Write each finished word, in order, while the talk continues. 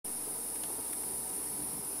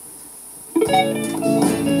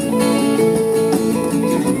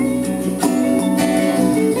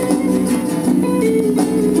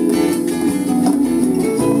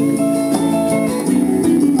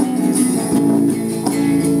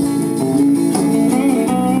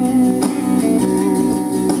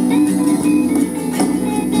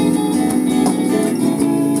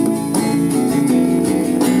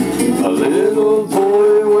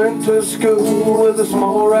To school with a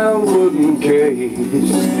small round wooden case.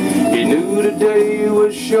 He knew today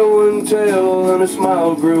was show and tell, and a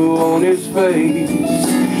smile grew on his face.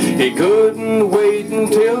 He couldn't wait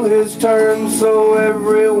until his turn so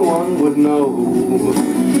everyone would know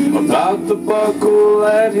about the buckle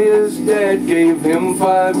that his dad gave him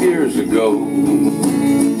 5 years ago.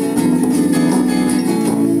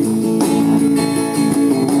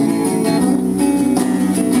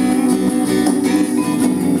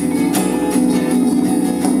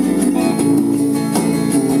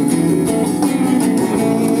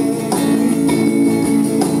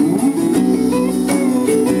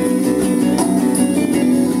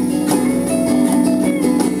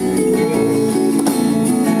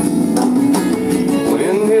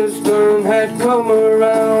 Had come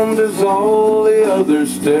around as all the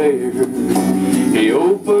others stared. He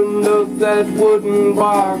opened up that wooden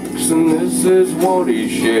box, and this is what he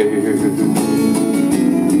shared.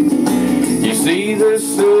 You see this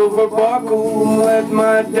silver buckle that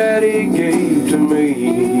my daddy gave to me.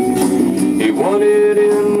 He won it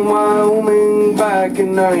in Wyoming back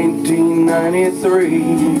in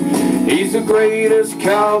 1993. He's the greatest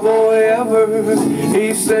cowboy ever,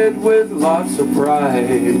 he said with lots of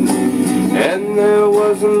pride. And there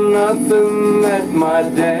wasn't nothing that my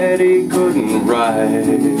daddy couldn't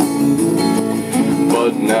ride.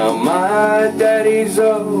 But now my daddy's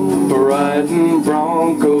up riding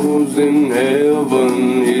Broncos in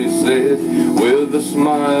heaven, he said with a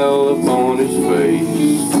smile upon his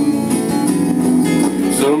face.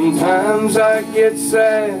 Sometimes I get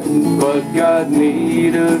sad, but God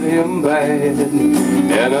needed him bad,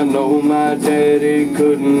 and I know my daddy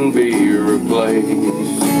couldn't be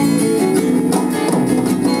replaced.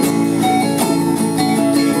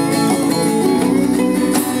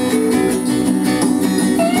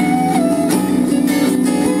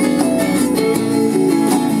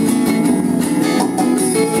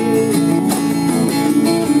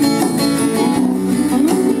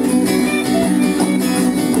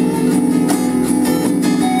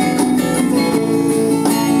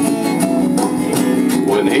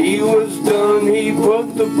 When he was done, he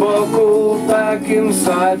put the buckle back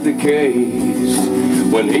inside the case.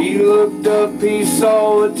 When he looked up, he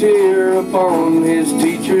saw a tear upon his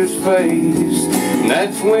teacher's face. And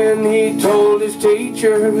that's when he told his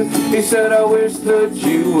teacher, he said, I wish that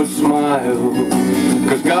you would smile,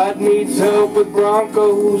 'cause God needs help with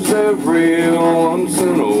Broncos every once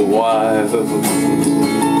in a while.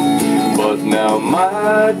 But now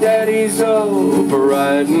my daddy's up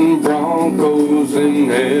riding Broncos in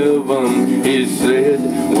heaven, he said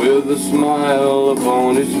with a smile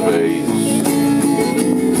upon his face.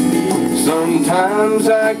 Sometimes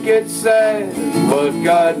I get sad, but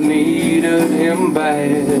God needed him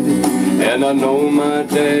bad, and I know my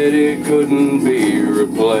daddy couldn't be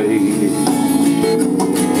replaced.